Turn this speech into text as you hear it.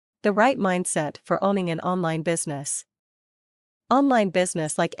The right mindset for owning an online business. Online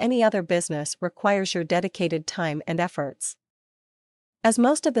business, like any other business, requires your dedicated time and efforts. As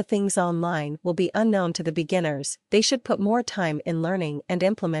most of the things online will be unknown to the beginners, they should put more time in learning and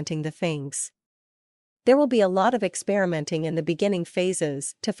implementing the things. There will be a lot of experimenting in the beginning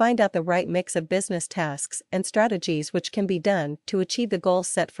phases to find out the right mix of business tasks and strategies which can be done to achieve the goals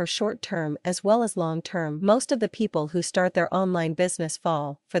set for short-term as well as long-term. Most of the people who start their online business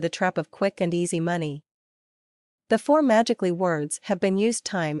fall for the trap of quick and easy money. The four magically words have been used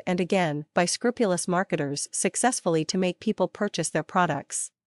time and again by scrupulous marketers successfully to make people purchase their products.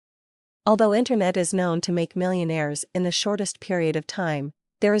 Although internet is known to make millionaires in the shortest period of time,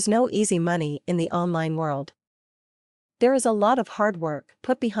 there is no easy money in the online world. There is a lot of hard work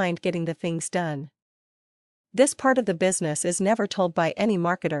put behind getting the things done. This part of the business is never told by any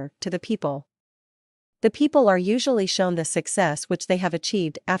marketer to the people. The people are usually shown the success which they have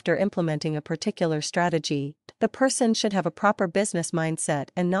achieved after implementing a particular strategy. The person should have a proper business mindset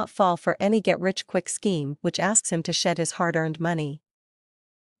and not fall for any get-rich-quick scheme which asks him to shed his hard-earned money.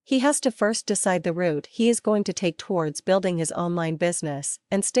 He has to first decide the route he is going to take towards building his online business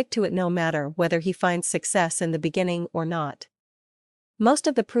and stick to it no matter whether he finds success in the beginning or not. Most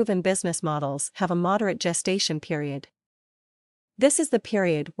of the proven business models have a moderate gestation period. This is the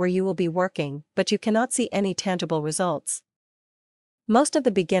period where you will be working, but you cannot see any tangible results. Most of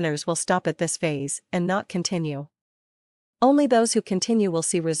the beginners will stop at this phase and not continue. Only those who continue will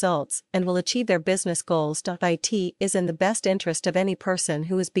see results and will achieve their business goals. It is in the best interest of any person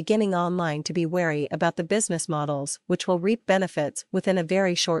who is beginning online to be wary about the business models which will reap benefits within a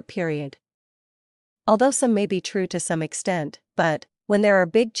very short period. Although some may be true to some extent, but when there are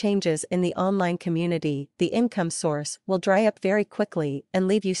big changes in the online community, the income source will dry up very quickly and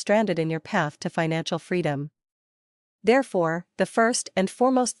leave you stranded in your path to financial freedom. Therefore, the first and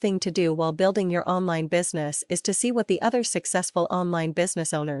foremost thing to do while building your online business is to see what the other successful online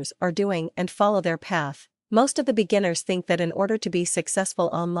business owners are doing and follow their path. Most of the beginners think that in order to be successful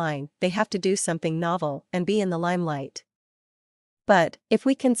online, they have to do something novel and be in the limelight. But, if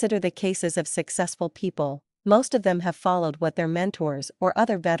we consider the cases of successful people, most of them have followed what their mentors or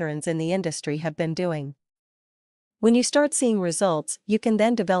other veterans in the industry have been doing. When you start seeing results, you can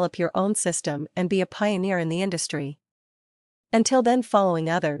then develop your own system and be a pioneer in the industry. Until then, following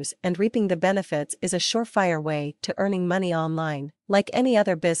others and reaping the benefits is a surefire way to earning money online. Like any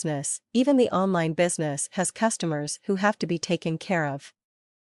other business, even the online business has customers who have to be taken care of.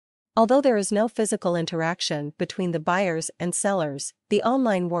 Although there is no physical interaction between the buyers and sellers, the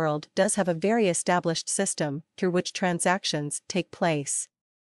online world does have a very established system through which transactions take place.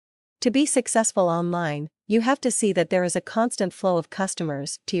 To be successful online, you have to see that there is a constant flow of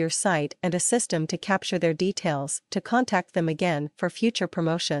customers to your site and a system to capture their details, to contact them again for future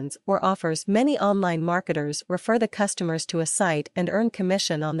promotions or offers. Many online marketers refer the customers to a site and earn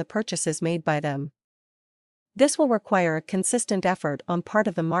commission on the purchases made by them. This will require a consistent effort on part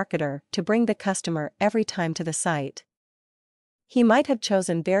of the marketer to bring the customer every time to the site. He might have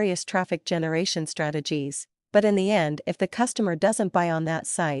chosen various traffic generation strategies, but in the end, if the customer doesn't buy on that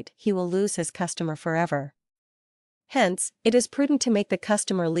site, he will lose his customer forever. Hence, it is prudent to make the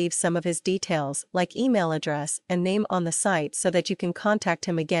customer leave some of his details like email address and name on the site so that you can contact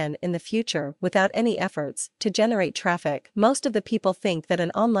him again in the future without any efforts to generate traffic. Most of the people think that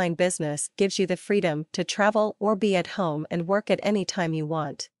an online business gives you the freedom to travel or be at home and work at any time you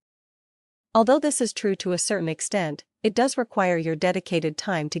want. Although this is true to a certain extent, it does require your dedicated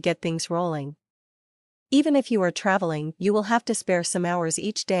time to get things rolling. Even if you are traveling, you will have to spare some hours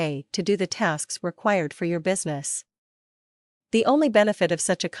each day to do the tasks required for your business. The only benefit of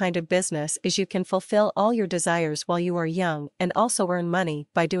such a kind of business is you can fulfill all your desires while you are young and also earn money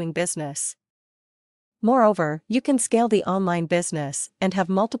by doing business. Moreover, you can scale the online business and have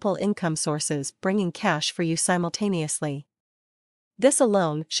multiple income sources bringing cash for you simultaneously. This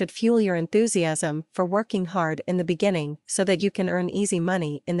alone should fuel your enthusiasm for working hard in the beginning so that you can earn easy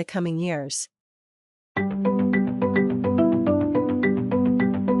money in the coming years.